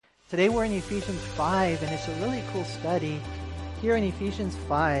Today we're in Ephesians 5, and it's a really cool study. Here in Ephesians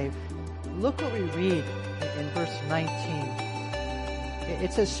 5, look what we read in verse 19.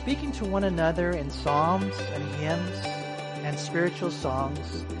 It says, speaking to one another in psalms and hymns and spiritual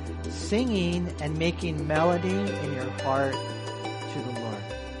songs, singing and making melody in your heart to the Lord.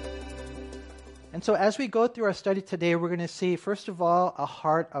 And so as we go through our study today, we're going to see, first of all, a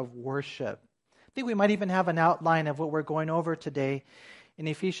heart of worship. I think we might even have an outline of what we're going over today in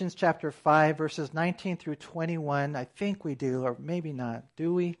Ephesians chapter 5, verses 19 through 21. I think we do, or maybe not.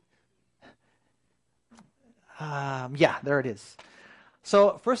 Do we? Yeah, there it is.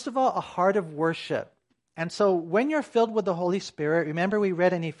 So first of all, a heart of worship. And so when you're filled with the Holy Spirit, remember we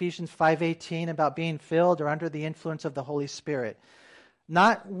read in Ephesians 5:18 about being filled or under the influence of the Holy Spirit.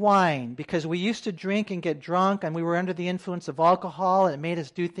 Not wine, because we used to drink and get drunk and we were under the influence of alcohol and it made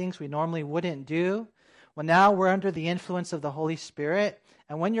us do things we normally wouldn't do. Well, now we're under the influence of the Holy Spirit.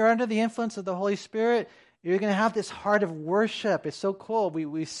 And when you're under the influence of the Holy Spirit, you're going to have this heart of worship. It's so cool.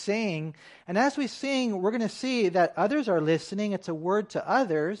 We sing. And as we sing, we're going to see that others are listening. It's a word to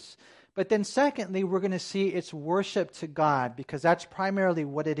others. But then secondly, we're going to see it's worship to God, because that's primarily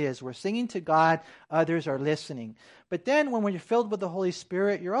what it is. We're singing to God, others are listening. But then when you're filled with the Holy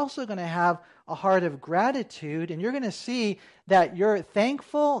Spirit, you're also going to have a heart of gratitude, and you're going to see that you're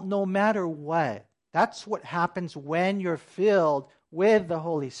thankful no matter what. That's what happens when you're filled with the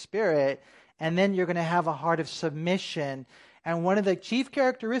Holy Spirit, and then you're going to have a heart of submission. And one of the chief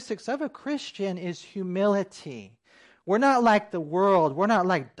characteristics of a Christian is humility. We're not like the world. We're not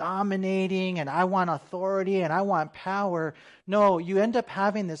like dominating and I want authority and I want power. No, you end up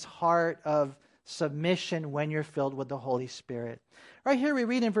having this heart of submission when you're filled with the Holy Spirit. Right here we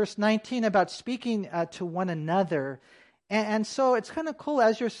read in verse 19 about speaking to one another. And so it's kind of cool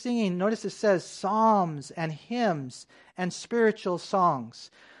as you're singing. Notice it says psalms and hymns and spiritual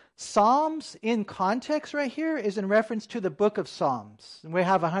songs. Psalms in context right here is in reference to the book of Psalms. We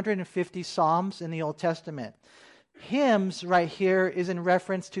have 150 psalms in the Old Testament. Hymns right here is in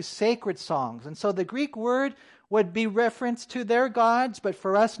reference to sacred songs. And so the Greek word would be reference to their gods, but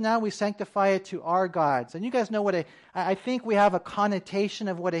for us now we sanctify it to our gods. And you guys know what I think we have a connotation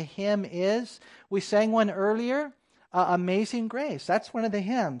of what a hymn is. We sang one earlier, Amazing Grace. That's one of the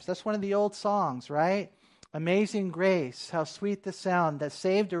hymns. That's one of the old songs, right? Amazing grace, how sweet the sound that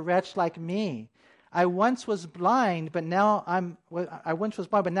saved a wretch like me. I once was blind, but now I once was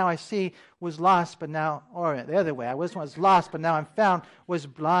blind, but now I see, was lost, but now, or the other way, I was once lost, but now I'm found, was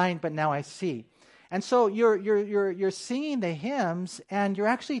blind, but now I see. And so you're singing the hymns, and you're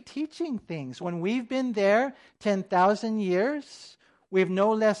actually teaching things. When we've been there 10,000 years, we have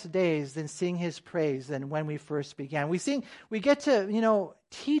no less days than sing His praise than when we first began. We get to,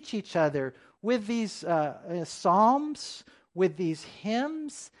 teach each other with these psalms, with these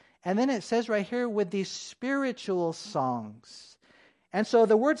hymns. And then it says right here, with these spiritual songs. And so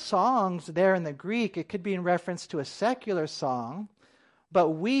the word songs there in the Greek, it could be in reference to a secular song, but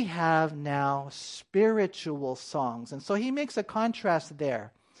we have now spiritual songs. And so he makes a contrast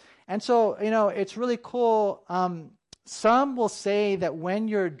there. And so, it's really cool. Some will say that when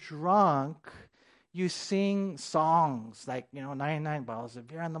you're drunk, you sing songs like, 99 bottles of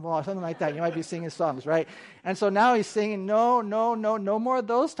beer on the wall, or something like that. You might be singing songs, right? And so now he's singing, no more of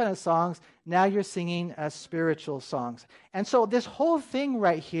those kind of songs. Now you're singing spiritual songs. And so this whole thing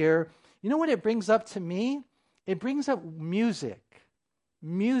right here, you know what it brings up to me? It brings up music.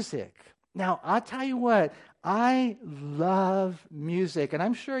 Music. Now, I'll tell you what, I love music, and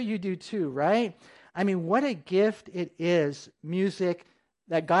I'm sure you do too, right? I mean, what a gift it is, music,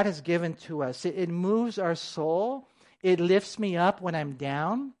 that God has given to us. It moves our soul. It lifts me up when I'm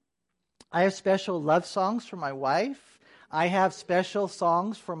down. I have special love songs for my wife. I have special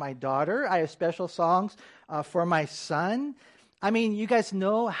songs for my daughter. I have special songs for my son. I mean, you guys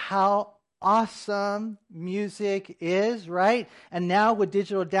know how awesome music is, right? And now with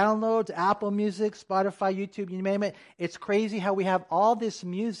digital downloads, Apple Music, Spotify, YouTube, you name it, it's crazy how we have all this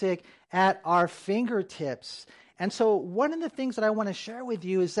music at our fingertips. And so one of the things that I want to share with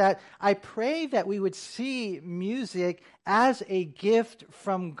you is that I pray that we would see music as a gift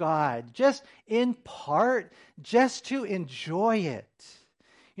from God, just in part, just to enjoy it.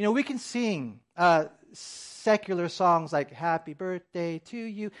 We can sing secular songs like Happy Birthday to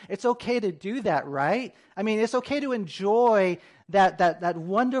You. It's okay to do that, right? I mean, it's okay to enjoy that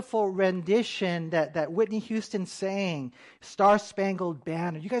wonderful rendition that Whitney Houston sang, Star Spangled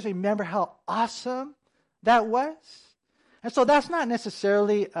Banner. You guys remember how awesome that was? And so that's not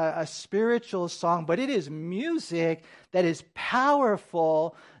necessarily a spiritual song, but it is music that is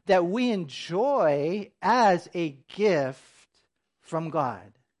powerful, that we enjoy as a gift from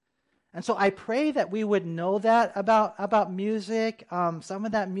God. And so I pray that we would know that about music. Some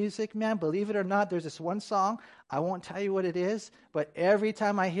of that music, man, believe it or not, there's this one song. I won't tell you what it is, but every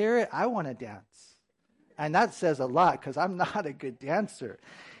time I hear it, I want to dance. And that says a lot because I'm not a good dancer.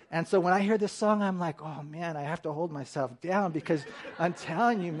 And so when I hear this song, I'm like, oh, man, I have to hold myself down because I'm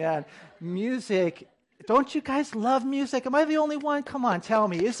telling you, man, music, don't you guys love music? Am I the only one? Come on, tell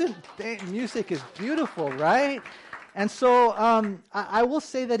me. Music is beautiful, right? And so I will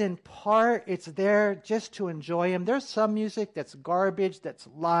say that in part, it's there just to enjoy him. There's some music that's garbage, that's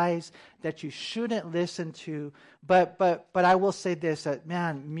lies, that you shouldn't listen to. But I will say this, that,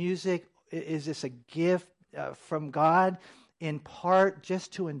 man, music is just a gift from God, in part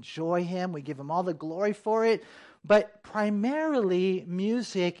just to enjoy him. We give him all the glory for it. But primarily,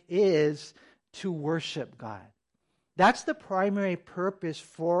 music is to worship God. That's the primary purpose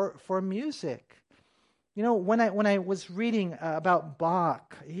for music. You know, when I was reading about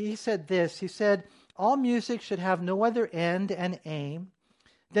Bach, he said this. He said, all music should have no other end and aim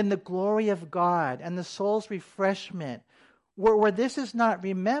than the glory of God and the soul's refreshment. Where this is not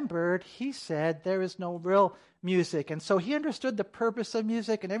remembered, he said, there is no real music. And so he understood the purpose of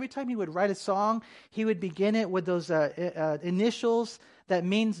music, and every time he would write a song, he would begin it with those initials that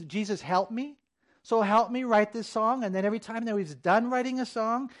means, Jesus, help me. So help me write this song. And then every time that he's done writing a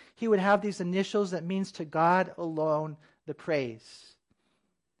song, he would have these initials that means to God alone the praise.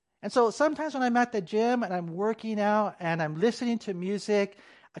 And so sometimes when I'm at the gym and I'm working out and I'm listening to music,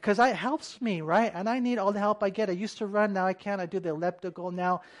 because it helps me, right? And I need all the help I get. I used to run, now I can't. I do the elliptical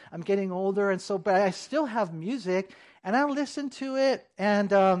now. I'm getting older, and so, but I still have music, and I listen to it. And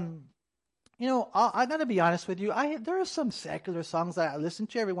you know, I got to be honest with you. There are some secular songs that I listen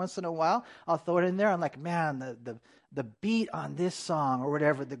to every once in a while. I'll throw it in there. I'm like, man, the beat on this song or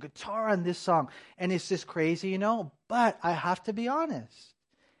whatever, the guitar on this song, and it's just crazy, you know. But I have to be honest,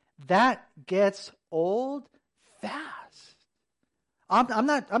 that gets old fast. I'm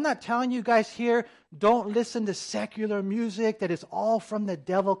not telling you guys here, don't listen to secular music that is all from the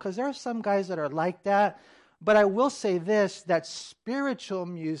devil, because there are some guys that are like that. But I will say this, that spiritual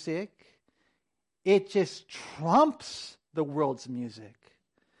music, it just trumps the world's music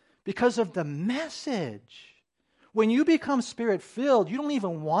because of the message. When you become spirit-filled, you don't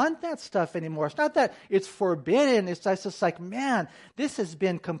even want that stuff anymore. It's not that it's forbidden. It's just like, man, this has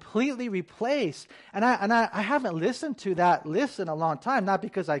been completely replaced. And I haven't listened to that list in a long time, not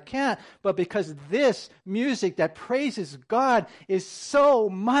because I can't, but because this music that praises God is so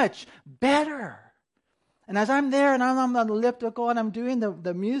much better. And as I'm there and I'm on the elliptical and I'm doing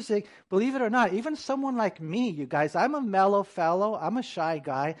the music, believe it or not, even someone like me, you guys, I'm a mellow fellow, I'm a shy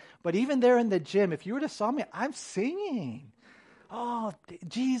guy, but even there in the gym, if you were to saw me, I'm singing. Oh,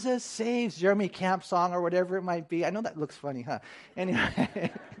 Jesus saves, Jeremy Camp song or whatever it might be. I know that looks funny, huh?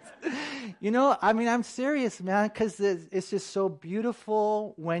 Anyway, you know, I mean, I'm serious, man, because it's just so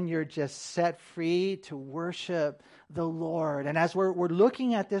beautiful when you're just set free to worship the Lord. And as we're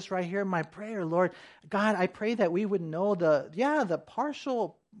looking at this right here, my prayer, Lord, God, I pray that we would know the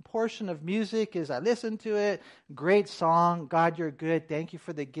partial portion of music is I listen to it, great song, God, you're good, thank you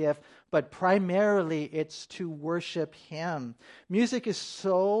for the gift, but primarily it's to worship Him. Music is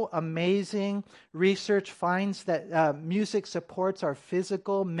so amazing. Research finds that music supports our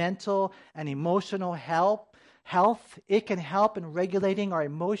physical, mental, and emotional health. It can help in regulating our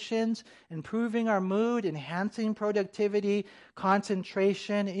emotions, improving our mood, enhancing productivity,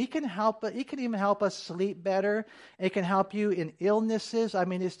 concentration. It can even help us sleep better. It can help you in illnesses. I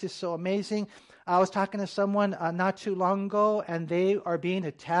mean, it's just so amazing. I was talking to someone not too long ago, and they are being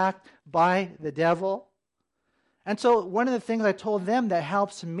attacked by the devil. And so one of the things I told them that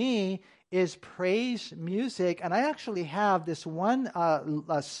helps me is praise music. And I actually have this one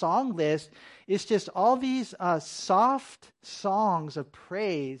song list. It's just all these soft songs of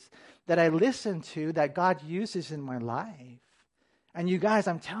praise that I listen to that God uses in my life. And you guys,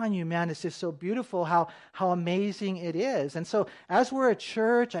 I'm telling you, man, it's just so beautiful how amazing it is. And so as we're a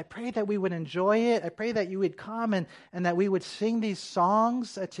church, I pray that we would enjoy it. I pray that you would come and that we would sing these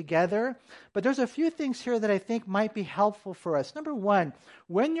songs together. But there's a few things here that I think might be helpful for us. Number one,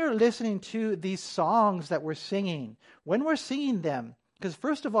 when you're listening to these songs that we're singing, when we're singing them, because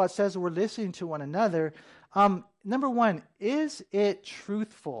first of all, it says we're listening to one another. Number one, is it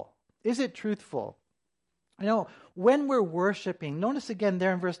truthful? Is it truthful? You know, when we're worshiping, notice again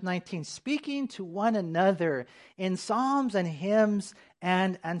there in verse 19, speaking to one another in psalms and hymns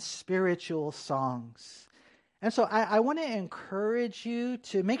and spiritual songs. And so I want to encourage you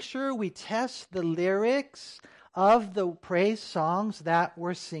to make sure we test the lyrics of the praise songs that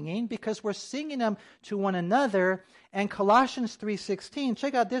we're singing because we're singing them to one another. And Colossians 3:16,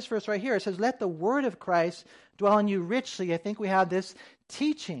 check out this verse right here. It says, let the word of Christ dwell in you richly. I think we have this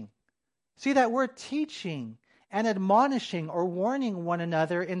teaching. See that word teaching and admonishing or warning one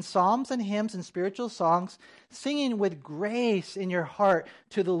another in psalms and hymns and spiritual songs, singing with grace in your heart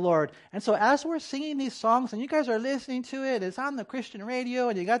to the Lord. And so as we're singing these songs, and you guys are listening to it, it's on the Christian radio,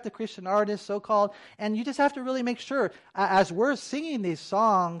 and you got the Christian artists, so-called, and you just have to really make sure, as we're singing these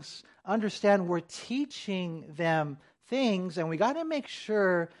songs, understand we're teaching them things, and we got to make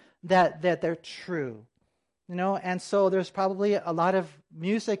sure that they're true. And so there's probably a lot of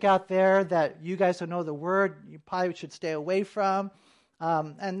music out there that you guys who know the word, you probably should stay away from.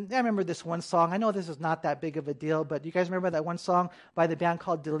 And I remember this one song. I know this is not that big of a deal, but you guys remember that one song by the band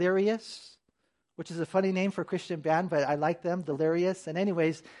called Delirious, which is a funny name for a Christian band, but I like them, Delirious. And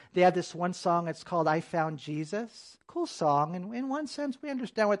anyways, they had this one song. It's called I Found Jesus. Cool song. And in one sense, we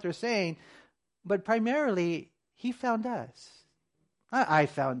understand what they're saying, but primarily, he found us. I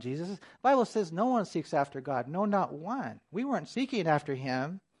found Jesus. The Bible says no one seeks after God. No, not one. We weren't seeking after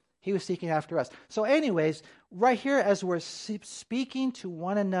him. He was seeking after us. So anyways, right here as we're speaking to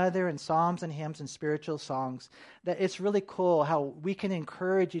one another in psalms and hymns and spiritual songs, that it's really cool how we can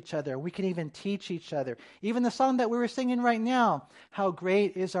encourage each other. We can even teach each other. Even the song that we were singing right now, how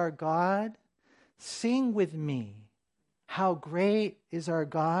great is our God? Sing with me. How great is our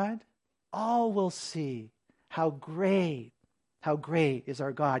God? All will see how great is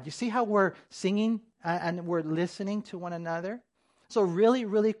our God. You see how we're singing and we're listening to one another? So really,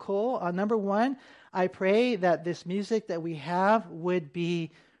 really cool. Number one, I pray that this music that we have would be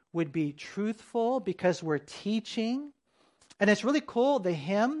truthful because we're teaching. And it's really cool, the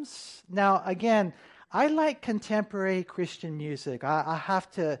hymns. Now, again, I like contemporary Christian music. I have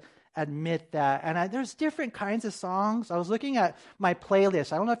to admit that. And there's different kinds of songs. I was looking at my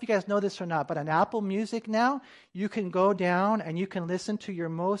playlist. I don't know if you guys know this or not, but on Apple Music now, you can go down and you can listen to your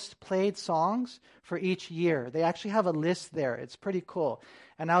most played songs for each year. They actually have a list there. It's pretty cool.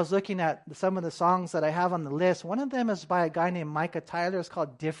 And I was looking at some of the songs that I have on the list. One of them is by a guy named Micah Tyler. It's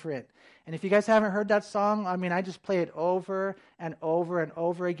called Different. And if you guys haven't heard that song, I just play it over and over and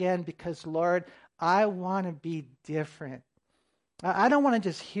over again because, Lord, I want to be different. I don't want to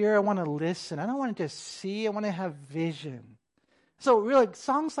just hear, I want to listen. I don't want to just see, I want to have vision. So really,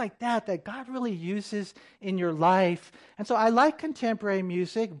 songs like that God really uses in your life. And so I like contemporary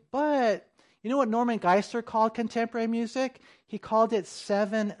music, but you know what Norman Geisler called contemporary music? He called it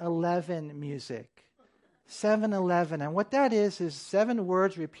 7-11 music. 7-11. And what that is 7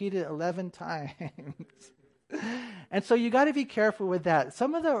 words repeated 11 times. And so you got to be careful with that.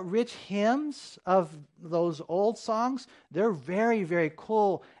 Some of the rich hymns of those old songs, they're very, very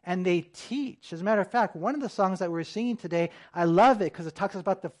cool, and they teach. As a matter of fact, one of the songs that we're singing today, I love it because it talks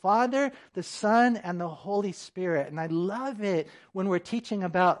about the Father, the Son, and the Holy Spirit. And I love it when we're teaching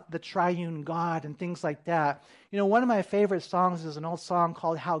about the triune God and things like that. One of my favorite songs is an old song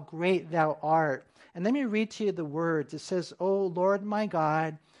called How Great Thou Art. And let me read to you the words. It says, O Lord my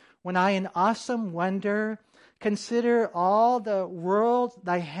God, when I in awesome wonder consider all the world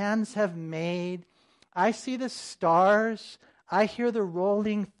thy hands have made, I see the stars, I hear the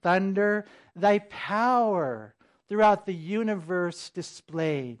rolling thunder, thy power throughout the universe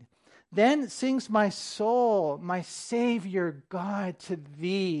displayed. Then sings my soul, my Savior God, to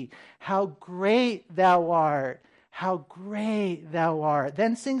thee, how great thou art. How great thou art.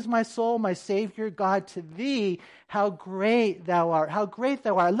 Then sings my soul, my Savior God, to thee, how great thou art. How great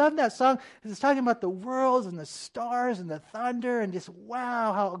thou art. I love that song because it's talking about the worlds and the stars and the thunder and just,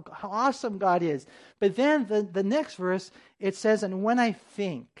 wow, how awesome God is. But then the next verse, it says, and when I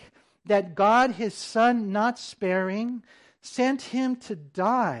think that God, his Son, not sparing, sent him to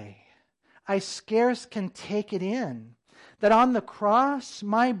die, I scarce can take it in. That on the cross,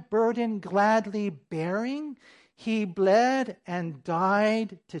 my burden gladly bearing, he bled and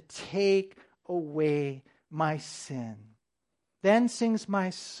died to take away my sin. Then sings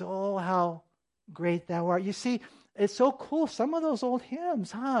my soul, how great thou art. You see, it's so cool. Some of those old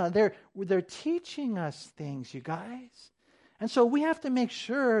hymns, they're teaching us things, you guys. And so we have to make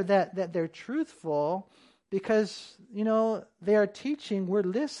sure that they're truthful because, they are teaching, we're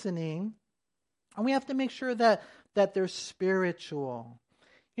listening, and we have to make sure that they're spiritual.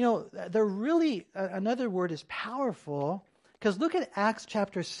 They're really, another word is powerful, because look at Acts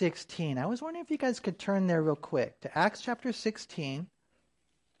chapter 16. I was wondering if you guys could turn there real quick to Acts chapter 16.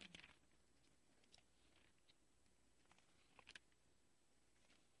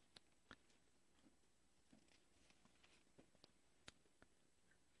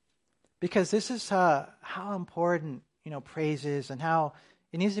 Because this is how important, praise is, and how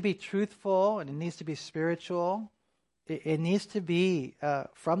it needs to be truthful, and it needs to be spiritual. It needs to be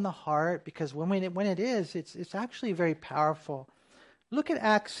from the heart, because when it is, it's actually very powerful. Look at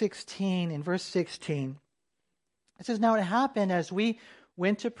Acts 16 in verse 16. It says, "Now it happened as we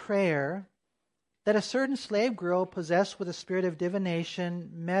went to prayer that a certain slave girl possessed with a spirit of divination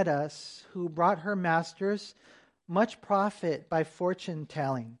met us, who brought her masters much profit by fortune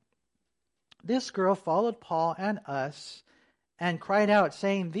telling. This girl followed Paul and us and cried out,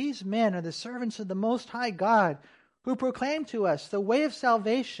 saying, 'These men are the servants of the Most High God, who proclaim to us the way of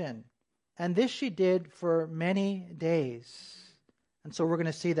salvation.' And this she did for many days." And so we're going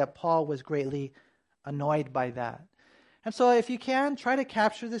to see that Paul was greatly annoyed by that. And so if you can, try to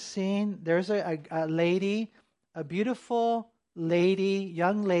capture the scene. There's a lady, a beautiful lady,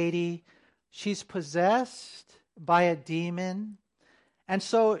 young lady. She's possessed by a demon. And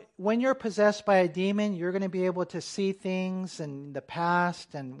so when you're possessed by a demon, you're going to be able to see things in the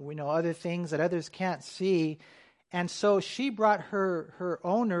past and other things that others can't see. And so she brought her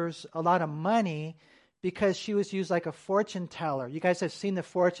owners a lot of money because she was used like a fortune teller. You guys have seen the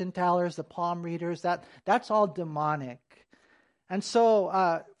fortune tellers, the palm readers. That's all demonic. And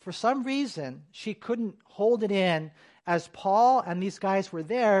so for some reason, she couldn't hold it in. As Paul and these guys were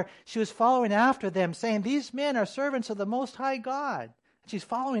there, she was following after them, saying, "These men are servants of the Most High God." She's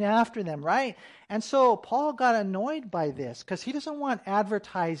following after them, right? And so Paul got annoyed by this because he doesn't want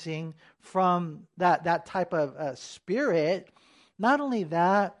advertising from that type of spirit. Not only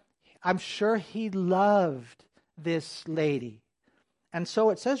that, I'm sure he loved this lady. And so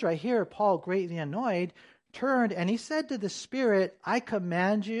it says right here, Paul, greatly annoyed, turned and he said to the spirit, "I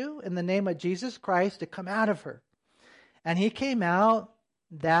command you in the name of Jesus Christ to come out of her." And he came out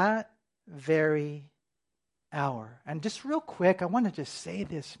that very hour. And just real quick, I want to just say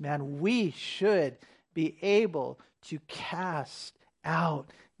this, man. We should be able to cast out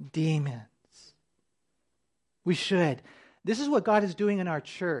demons. We should. This is what God is doing in our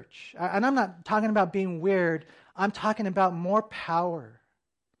church. And I'm not talking about being weird. I'm talking about more power.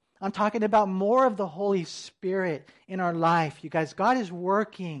 I'm talking about more of the Holy Spirit in our life. You guys, God is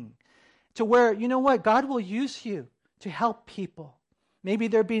working to where, you know what? God will use you to help people. Maybe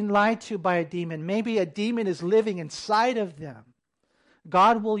they're being lied to by a demon. Maybe a demon is living inside of them.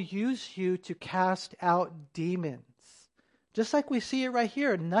 God will use you to cast out demons. Just like we see it right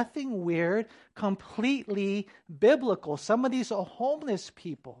here. Nothing weird, completely biblical. Some of these are homeless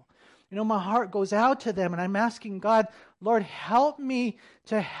people. My heart goes out to them and I'm asking God, Lord, help me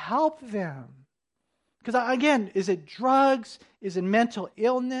to help them. Because again, is it drugs? Is it mental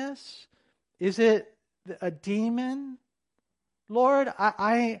illness? Is it a demon? Lord,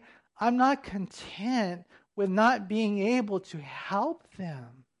 I'm not content with not being able to help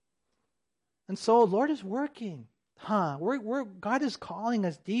them. And so, Lord is working. God is calling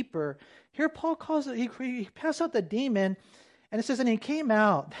us deeper. Here, Paul calls it, he passed out the demon, and it says, and he came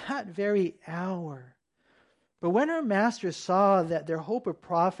out that very hour. But when her masters saw that their hope of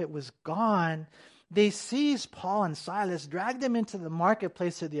profit was gone, they seized Paul and Silas, dragged them into the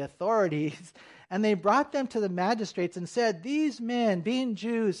marketplace to the authorities, and they brought them to the magistrates and said, "These men, being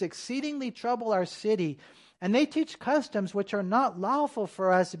Jews, exceedingly trouble our city, and they teach customs which are not lawful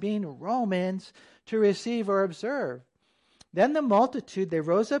for us, being Romans, to receive or observe." Then the multitude, they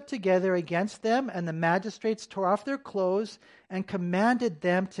rose up together against them, and the magistrates tore off their clothes and commanded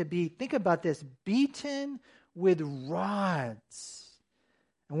them to be, think about this, beaten with rods.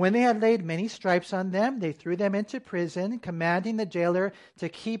 And when they had laid many stripes on them, they threw them into prison, commanding the jailer to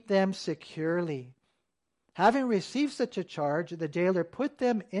keep them securely. Having received such a charge, the jailer put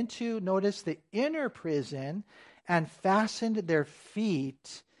them into, notice, the inner prison and fastened their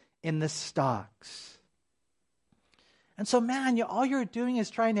feet in the stocks. And so, man, all you're doing is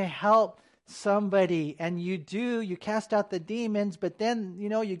trying to help somebody, and you cast out the demons, but then,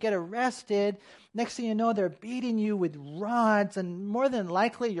 you get arrested. Next thing you know, they're beating you with rods, and more than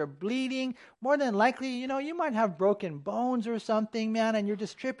likely you're bleeding. More than likely, you might have broken bones or something, man, and you're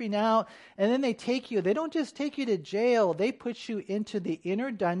just tripping out. And then they don't just take you to jail, they put you into the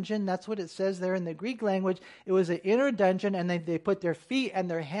inner dungeon. That's what it says there in the Greek language. It was an inner dungeon, and they put their feet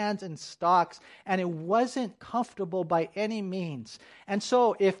and their hands in stocks, and it wasn't comfortable by any means. And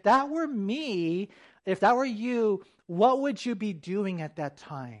so if that were me, if that were you, what would you be doing at that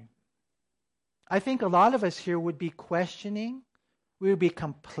time? I think a lot of us here would be questioning, we would be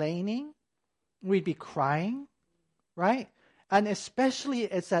complaining, we'd be crying, right? And especially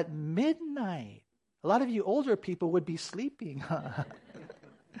it's at midnight. A lot of you older people would be sleeping.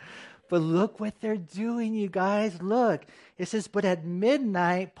 But look what they're doing, you guys. Look. It says, but at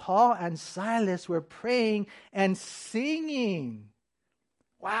midnight, Paul and Silas were praying and singing.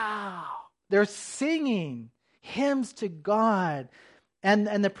 Wow. They're singing hymns to God.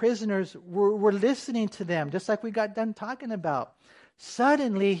 And the prisoners were listening to them, just like we got done talking about.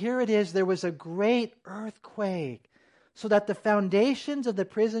 Suddenly, here it is, there was a great earthquake, so that the foundations of the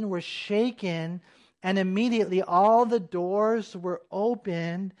prison were shaken, and immediately all the doors were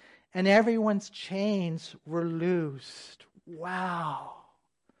opened, and everyone's chains were loosed. Wow.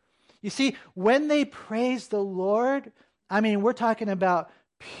 You see, when they praised the Lord, we're talking about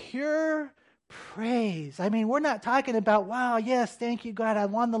pure praise. We're not talking about, wow, yes, thank you, God, I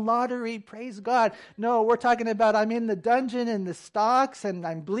won the lottery, praise God. No, we're talking about I'm in the dungeon in the stocks, and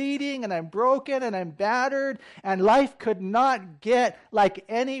I'm bleeding, and I'm broken, and I'm battered, and life could not get like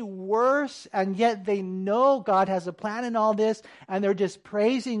any worse, and yet they know God has a plan in all this, and they're just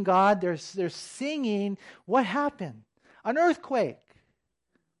praising God, they're singing. What happened? An earthquake.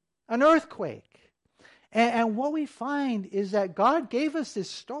 An earthquake. And what we find is that God gave us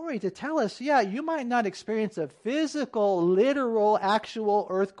this story to tell us, yeah, you might not experience a physical, literal, actual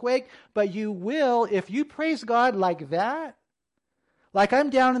earthquake, but you will if you praise God like that. Like I'm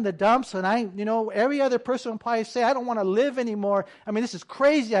down in the dumps, and every other person will probably say, I don't want to live anymore. This is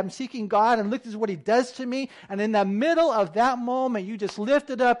crazy. I'm seeking God, and look, this is what He does to me. And in the middle of that moment, you just lift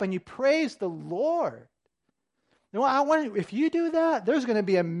it up and you praise the Lord. If you do that, there's going to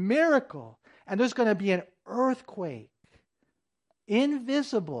be a miracle. And there's going to be an earthquake,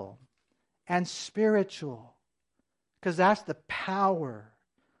 invisible and spiritual, because that's the power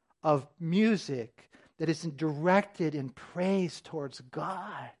of music that is directed in praise towards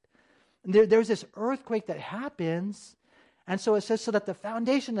God. And there's this earthquake that happens, and so it says, so that the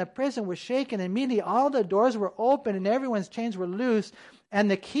foundation of the prison was shaken, and immediately all the doors were open, and everyone's chains were loose. And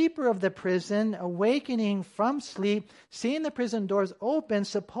the keeper of the prison, awakening from sleep, seeing the prison doors open,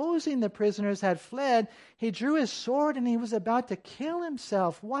 supposing the prisoners had fled, he drew his sword and he was about to kill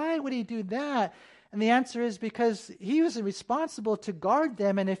himself. Why would he do that? And the answer is because he was responsible to guard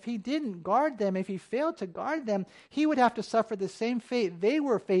them, and if he didn't guard them, if he failed to guard them, he would have to suffer the same fate they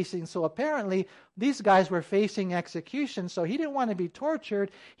were facing. So apparently, these guys were facing execution, so he didn't want to be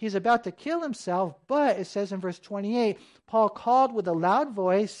tortured. He's about to kill himself, but it says in verse 28, Paul called with a loud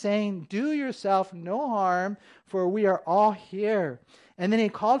voice, saying, do yourself no harm, for we are all here. And then he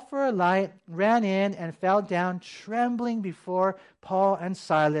called for a light, ran in, and fell down trembling before Paul and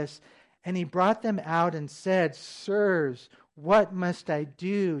Silas. And he brought them out and said, sirs, what must I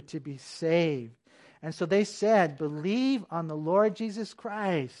do to be saved? And so they said, believe on the Lord Jesus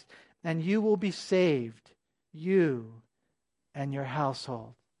Christ, and you will be saved, you and your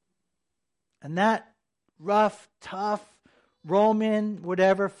household. And that rough, tough, Roman,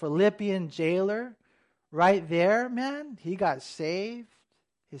 Philippian jailer, right there, man, he got saved.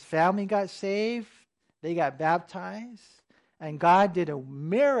 His family got saved. They got baptized. And God did a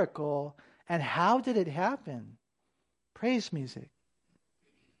miracle. And how did it happen? Praise music.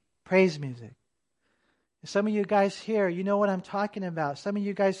 Praise music. Some of you guys here, you know what I'm talking about. Some of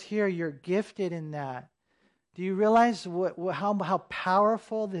you guys here, you're gifted in that. Do you realize how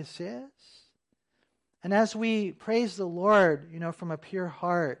powerful this is? And as we praise the Lord, from a pure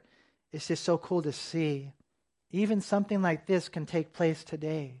heart, it's just so cool to see. Even something like this can take place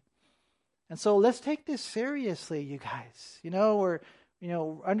today. And so let's take this seriously, you guys. We're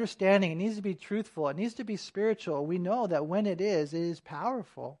understanding. It needs to be truthful. It needs to be spiritual. We know that when it is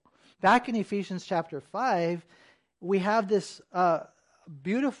powerful. Back in Ephesians chapter 5, we have this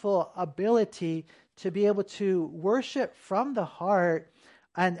beautiful ability to be able to worship from the heart.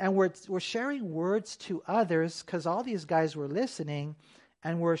 And we're sharing words to others because all these guys were listening.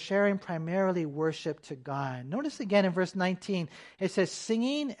 And we're sharing primarily worship to God. Notice again in verse 19, it says,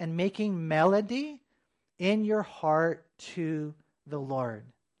 singing and making melody in your heart to the Lord.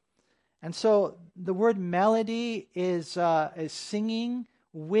 And so the word melody is singing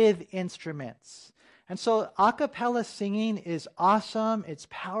with instruments. And so a cappella singing is awesome, it's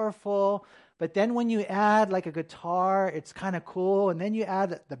powerful, but then when you add like a guitar, it's kind of cool, and then you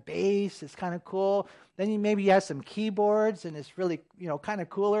add the bass, it's kind of cool. Then you maybe add some keyboards, and it's really, kind of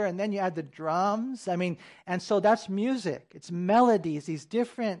cooler. And then you add the drums. And so that's music. It's melodies, these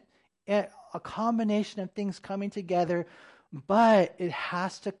different, a combination of things coming together. But it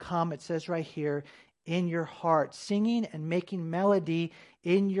has to come, it says right here, in your heart. Singing and making melody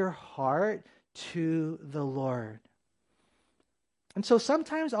in your heart to the Lord. And so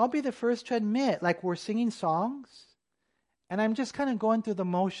sometimes I'll be the first to admit, like we're singing songs, and I'm just kind of going through the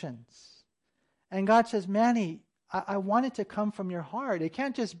motions. And God says, Manny, I want it to come from your heart. It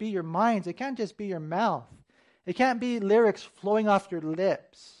can't just be your minds. It can't just be your mouth. It can't be lyrics flowing off your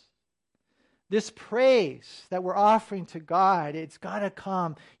lips. This praise that we're offering to God, it's got to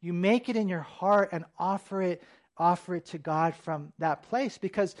come. You make it in your heart and offer it to God from that place.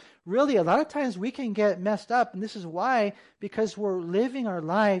 Because really, a lot of times we can get messed up, and this is why, because we're living our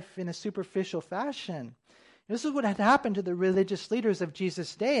life in a superficial fashion. This is what had happened to the religious leaders of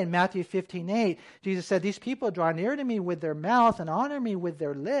Jesus' day. In Matthew 15:8, Jesus said, "These people draw near to me with their mouth and honor me with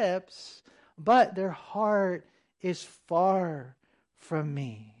their lips, but their heart is far from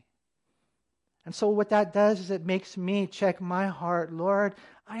me." And so what that does is it makes me check my heart. Lord,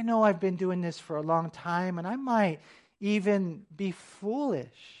 I know I've been doing this for a long time, and I might even be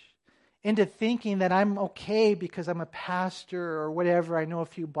foolish into thinking that I'm okay because I'm a pastor or whatever. I know a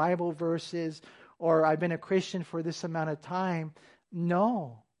few Bible verses, or I've been a Christian for this amount of time.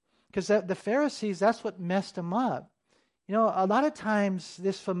 No, because the Pharisees, that's what messed them up. You know, a lot of times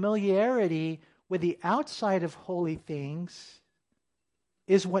this familiarity with the outside of holy things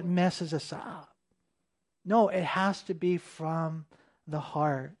is what messes us up. No, it has to be from the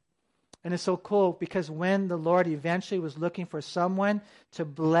heart. And it's so cool because when the Lord eventually was looking for someone to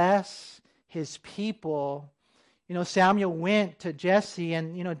bless his people, you know, Samuel went to Jesse,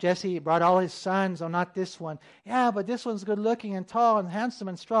 and, you know, Jesse brought all his sons. Oh, not this one. Yeah, but this one's good looking and tall and handsome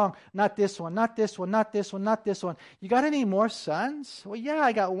and strong. Not this one, not this one, not this one, not this one. You got any more sons? Well, yeah,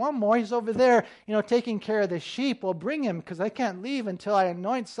 I got one more. He's over there, you know, taking care of the sheep. Well, bring him, because I can't leave until I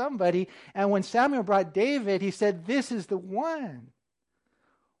anoint somebody. And when Samuel brought David, he said, "This is the one."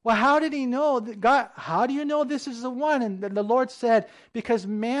 Well, how did he know? God, how do you know this is the one? And the Lord said, because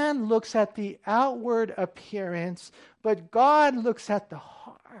man looks at the outward appearance, but God looks at the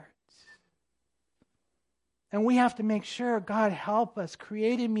heart. And we have to make sure, God, help us,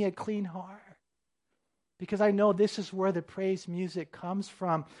 create in me a clean heart. Because I know this is where the praise music comes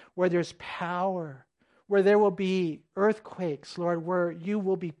from, where there's power, where there will be earthquakes, Lord, where you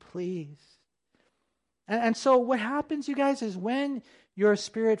will be pleased. And so what happens, you guys, is when you're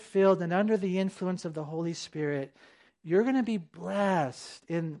Spirit-filled and under the influence of the Holy Spirit, you're going to be blessed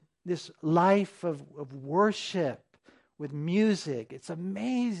in this life of worship with music. It's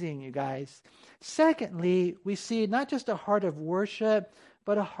amazing, you guys. Secondly, we see not just a heart of worship,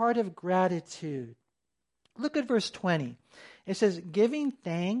 but a heart of gratitude. Look at verse 20. It says, "Giving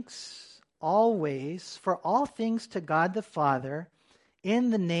thanks always for all things to God the Father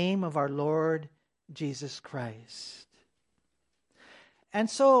in the name of our Lord Jesus Christ." And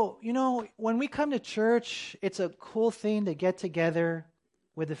so, you know, when we come to church, it's a cool thing to get together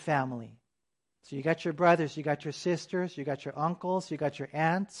with the family. So you got your brothers, you got your sisters, you got your uncles, you got your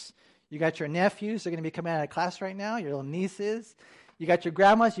aunts, you got your nephews. They're going to be coming out of class right now, your little nieces. You got your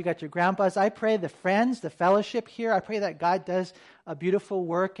grandmas, you got your grandpas. I pray the friends, the fellowship here, I pray that God does a beautiful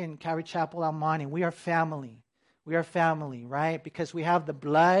work in Calvary Chapel El Monte. We are family. We are family, right? Because we have the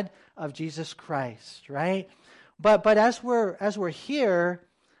blood of Jesus Christ, right? But as we're here,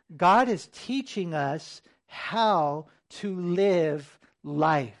 God is teaching us how to live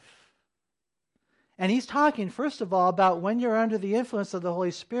life. And he's talking, first of all, about when you're under the influence of the Holy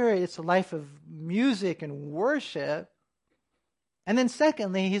Spirit, it's a life of music and worship. And then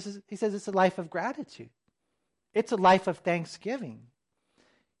secondly, he says it's a life of gratitude. It's a life of thanksgiving.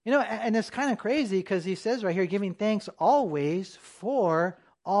 You know, and it's kind of crazy because he says right here, giving thanks always for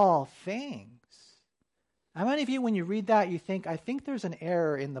all things. How many of you, when you read that, you think, I think there's an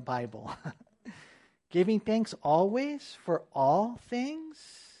error in the Bible? Giving thanks always for all things?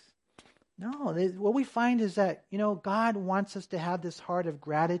 No, what we find is that, you know, God wants us to have this heart of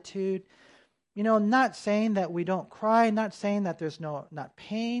gratitude. You know, not saying that we don't cry, not saying that there's not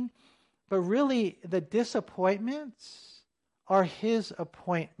pain, but really the disappointments are his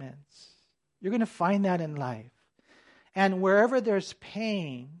appointments. You're going to find that in life. And wherever there's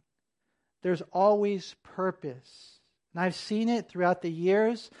pain, there's always purpose. And I've seen it throughout the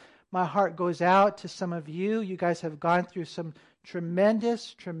years. My heart goes out to some of you. You guys have gone through some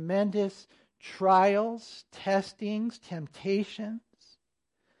tremendous, tremendous trials, testings, temptations.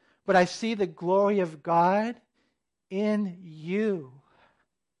 But I see the glory of God in you.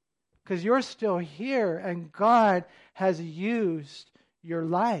 Because you're still here and God has used your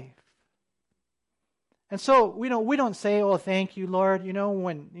life. And so, we don't say, "Oh, thank you, Lord,"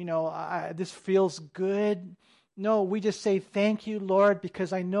 when, this feels good. No, we just say, "Thank you, Lord,"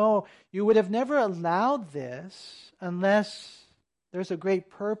 because I know you would have never allowed this unless there's a great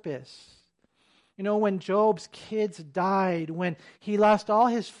purpose. You know, when Job's kids died, when he lost all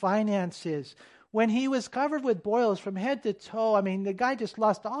his finances, when he was covered with boils from head to toe. I mean, the guy just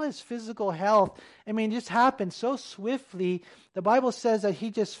lost all his physical health. I mean, it just happened so swiftly. The Bible says that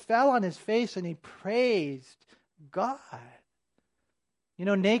he just fell on his face and he praised God.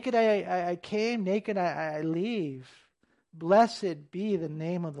 Naked I came, naked I leave. Blessed be the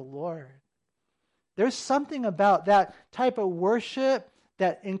name of the Lord. There's something about that type of worship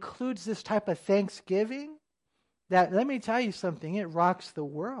that includes this type of thanksgiving that, let me tell you something, it rocks the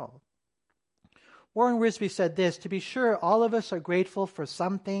world. Warren Wiersbe said this: to be sure, all of us are grateful for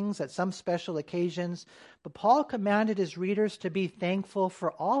some things at some special occasions, but Paul commanded his readers to be thankful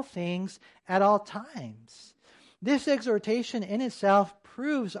for all things at all times. This exhortation in itself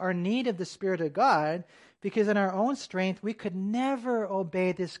proves our need of the Spirit of God, because in our own strength we could never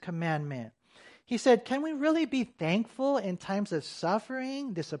obey this commandment. He said, can we really be thankful in times of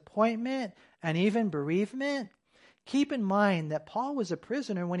suffering, disappointment, and even bereavement? Keep in mind that Paul was a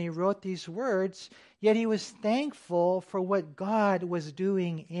prisoner when he wrote these words, yet he was thankful for what God was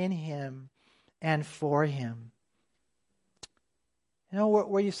doing in him and for him.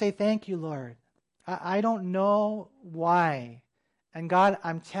 Where you say, thank you, Lord. I don't know why. And God,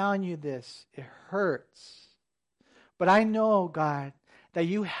 I'm telling you this, it hurts. But I know, God, that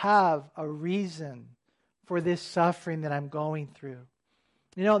you have a reason for this suffering that I'm going through.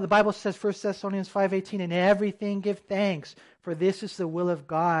 The Bible says, 1 Thessalonians 5:18, in everything give thanks, for this is the will of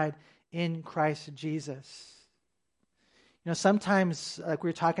God in Christ Jesus. Sometimes, like we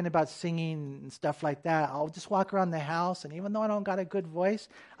were talking about singing and stuff like that, I'll just walk around the house, and even though I don't got a good voice,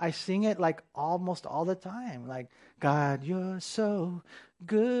 I sing it like almost all the time. Like, God, you're so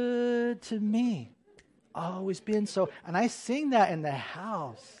good to me. Always been so. And I sing that in the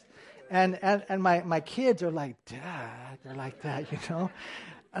house. And my kids are like, Dad, they're like that,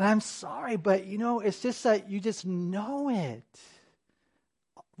 And I'm sorry, but, it's just that you just know it.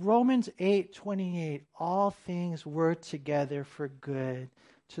 Romans 8:28, all things work together for good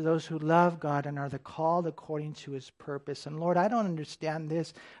to those who love God and are the called according to his purpose. And Lord, I don't understand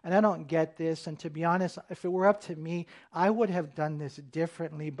this, and I don't get this. And to be honest, if it were up to me, I would have done this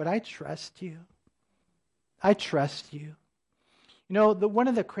differently, but I trust you. I trust you. One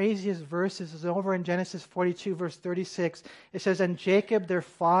of the craziest verses is over in Genesis 42, verse 36. It says, and Jacob, their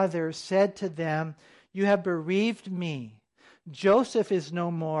father, said to them, you have bereaved me. Joseph is no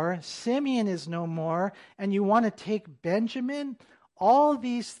more, Simeon is no more, and you want to take Benjamin? All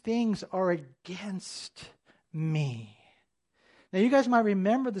these things are against me. Now, you guys might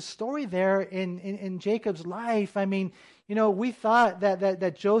remember the story there in Jacob's life. I mean, we thought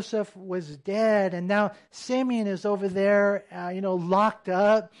that Joseph was dead, and now Simeon is over there, locked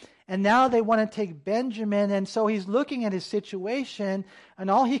up, and now they want to take Benjamin, and so he's looking at his situation, and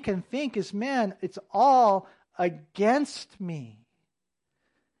all he can think is, man, it's all against me.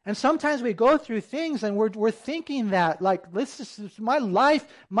 And sometimes we go through things and we're thinking that, like, this is my life,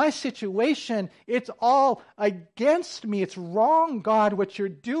 my situation, it's all against me. It's wrong, God, what you're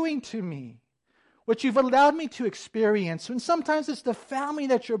doing to me, what you've allowed me to experience. And sometimes it's the family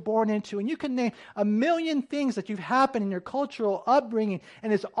that you're born into, and you can name a million things that you've happened in your cultural upbringing,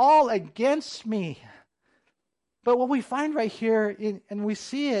 and it's all against me. But what we find right here, and we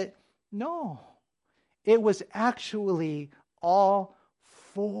see it, no. It was actually all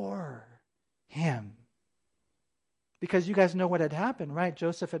for him. Because you guys know what had happened, right?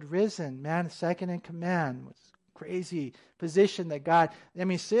 Joseph had risen, man, second in command. It was a crazy position that God,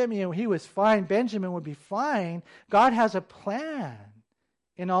 Simeon, he was fine. Benjamin would be fine. God has a plan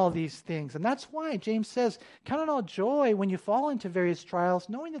in all these things. And that's why James says, count it all joy when you fall into various trials,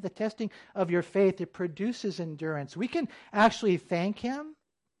 knowing that the testing of your faith, it produces endurance. We can actually thank him.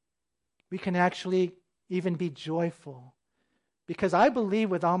 We can actually even be joyful. Because I believe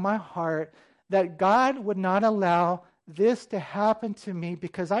with all my heart that God would not allow this to happen to me,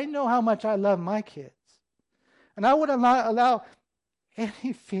 because I know how much I love my kids. And I would not allow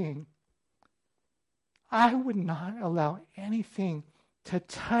anything. I would not allow anything to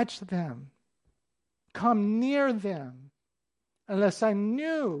touch them, come near them, unless I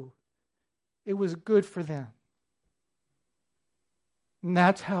knew it was good for them. And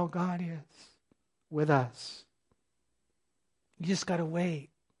that's how God is with us. You just got to wait.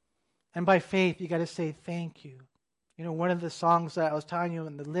 And by faith, you got to say thank you. One of the songs that I was telling you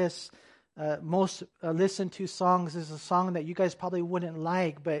in the list, most listened to songs is a song that you guys probably wouldn't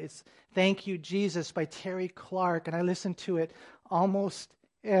like, but it's Thank You, Jesus by Terry Clark. And I listen to it almost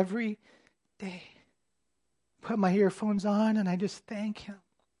every day. Put my earphones on and I just thank him.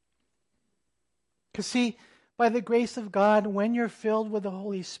 Because see, by the grace of God, when you're filled with the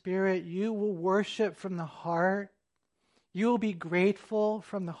Holy Spirit, you will worship from the heart. You will be grateful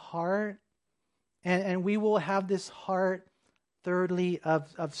from the heart. And we will have this heart, thirdly,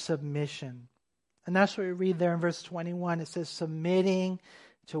 of submission. And that's what we read there in verse 21. It says, submitting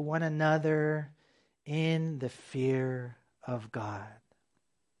to one another in the fear of God.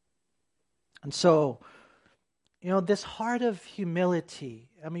 And so, this heart of humility,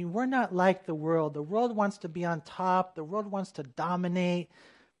 we're not like the world. The world wants to be on top. The world wants to dominate.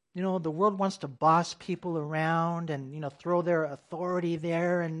 The world wants to boss people around and, throw their authority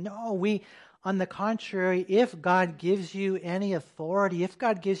there. And no, on the contrary, if God gives you any authority, if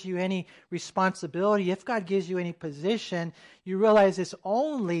God gives you any responsibility, if God gives you any position, you realize it's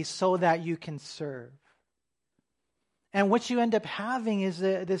only so that you can serve. And what you end up having is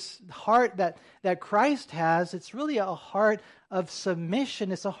this heart that Christ has. It's really a heart of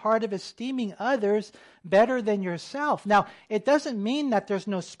submission. It's a heart of esteeming others better than yourself. Now, it doesn't mean that there's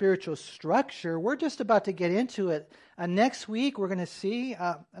no spiritual structure. We're just about to get into it. Next week, we're going to see,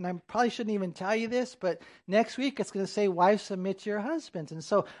 and I probably shouldn't even tell you this, but next week it's going to say, wives, submit to your husbands. And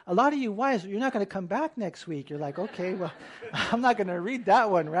so a lot of you wives, you're not going to come back next week. You're like, okay, well, I'm not going to read that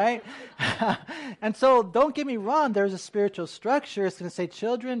one, right? And so don't get me wrong, there's a spiritual structure. It's going to say,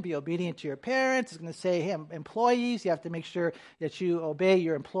 children, be obedient to your parents. It's going to say, hey, employees, you have to make sure that you obey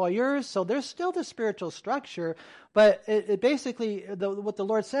your employers. So there's still the spiritual structure, but it basically, what the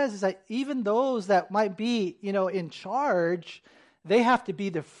Lord says is that even those that might be, in charge, they have to be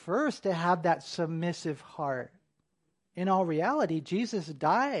the first to have that submissive heart. In all reality, Jesus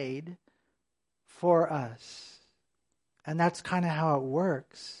died for us. And that's kind of how it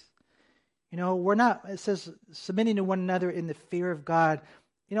works. We're not, it says, submitting to one another in the fear of God.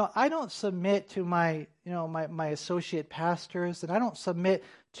 I don't submit to my associate pastors, and I don't submit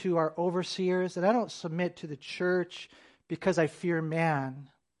to our overseers, and I don't submit to the church because I fear man.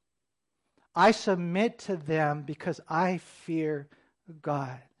 I submit to them because I fear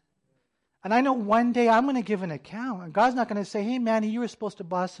God. And I know one day I'm going to give an account, and God's not going to say, hey, Manny, you were supposed to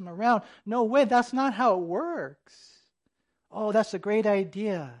boss him around. No way, that's not how it works. Oh, that's a great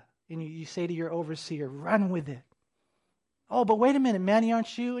idea. And you say to your overseer, run with it. Oh, but wait a minute, Manny,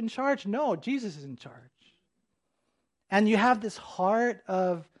 aren't you in charge? No, Jesus is in charge. And you have this heart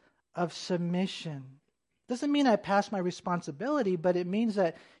of submission. Doesn't mean I pass my responsibility, but it means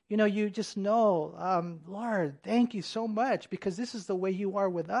that, you just know, Lord, thank you so much, because this is the way you are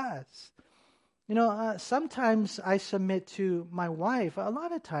with us. Sometimes I submit to my wife, a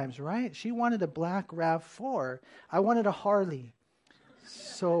lot of times, right? She wanted a black RAV4. I wanted a Harley.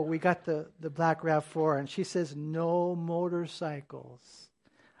 So we got the black RAV4, and she says, no motorcycles.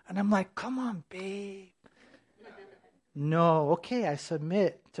 And I'm like, come on, babe. No, okay, I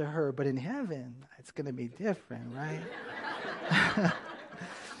submit to her, but in heaven, it's going to be different, right?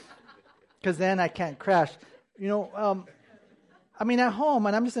 Because then I can't crash. At home,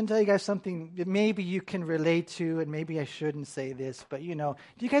 and I'm just going to tell you guys something that maybe you can relate to, and maybe I shouldn't say this, but, do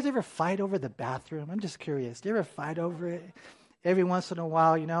you guys ever fight over the bathroom? I'm just curious. Do you ever fight over it? Every once in a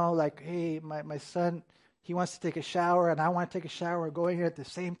while, like, hey, my son, he wants to take a shower, and I want to take a shower. We're going here at the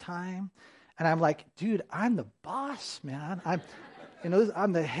same time. And I'm like, dude, I'm the boss, man.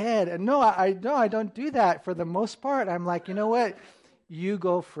 I'm the head. And no, I don't do that for the most part. I'm like, you know what? You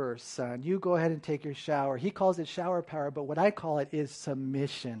go first, son. You go ahead and take your shower. He calls it shower power, but what I call it is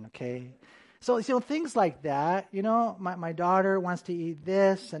submission, okay? So, things like that. My daughter wants to eat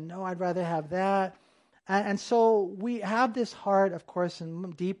this, and no, I'd rather have that. And so we have this heart, of course,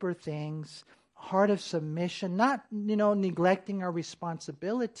 in deeper things, heart of submission, not, neglecting our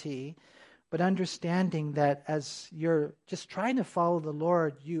responsibility, but understanding that as you're just trying to follow the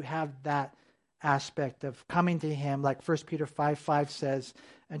Lord, you have that aspect of coming to Him, like 1 Peter 5:5 says,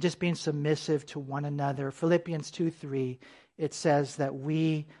 and just being submissive to one another. Philippians 2:3, it says that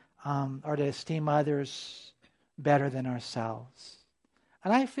we are to esteem others better than ourselves.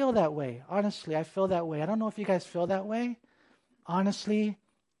 And I feel that way. Honestly, I feel that way. I don't know if you guys feel that way. Honestly,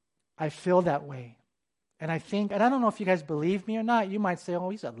 I feel that way. And I think, and I don't know if you guys believe me or not. You might say, oh,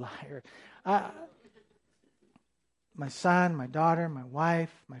 he's a liar. My son, my daughter, my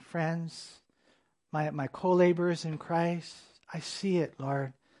wife, my friends, my co-laborers in Christ, I see it,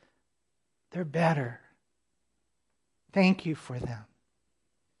 Lord. They're better. Thank you for them.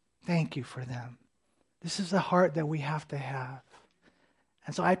 Thank you for them. This is the heart that we have to have.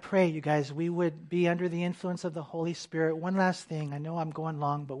 And so I pray, you guys, we would be under the influence of the Holy Spirit. One last thing. I know I'm going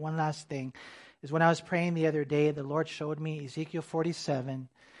long, but one last thing is when I was praying the other day, the Lord showed me Ezekiel 47.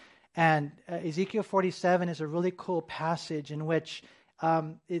 And Ezekiel 47 is a really cool passage in which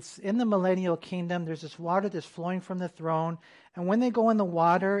it's in the millennial kingdom. There's this water that's flowing from the throne. And when they go in the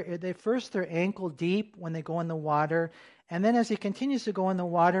water, they're ankle deep when they go in the water. And then as he continues to go in the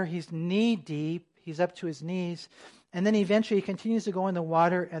water, he's knee deep. He's up to his knees. And then eventually he continues to go in the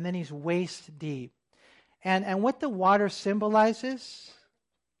water, and then he's waist deep. And what the water symbolizes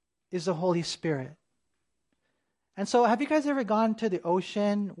is the Holy Spirit. And so have you guys ever gone to the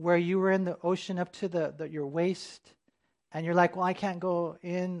ocean where you were in the ocean up to your waist? And you're like, well, I can't go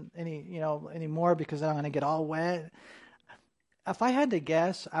in anymore because I'm going to get all wet. If I had to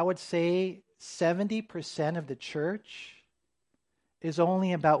guess, I would say 70% of the church is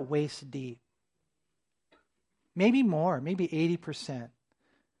only about waist deep. Maybe more, maybe 80%.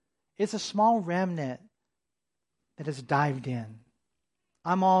 It's a small remnant that has dived in.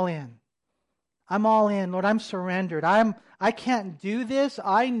 I'm all in. I'm all in. Lord, I'm surrendered. I can't do this.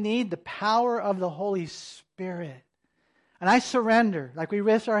 I need the power of the Holy Spirit. And I surrender. Like we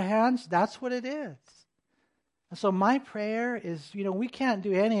raise our hands, that's what it is. And so my prayer is, we can't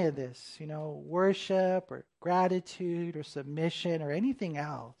do any of this, worship or gratitude or submission or anything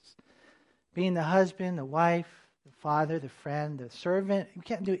else. Being the husband, the wife, the father, the friend, the servant, we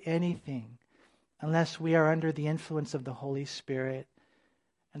can't do anything unless we are under the influence of the Holy Spirit.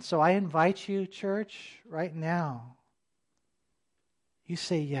 And so I invite you, church, right now. You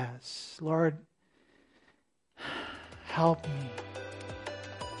say yes. Lord, help me.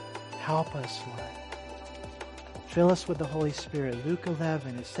 Help us, Lord. Fill us with the Holy Spirit. Luke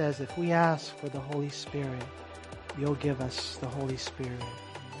 11, it says, if we ask for the Holy Spirit, you'll give us the Holy Spirit.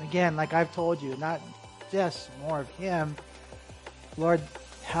 Again, like I've told you, not just more of Him. Lord,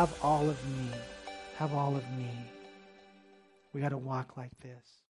 have all of me. Have all of me. We got to walk like this.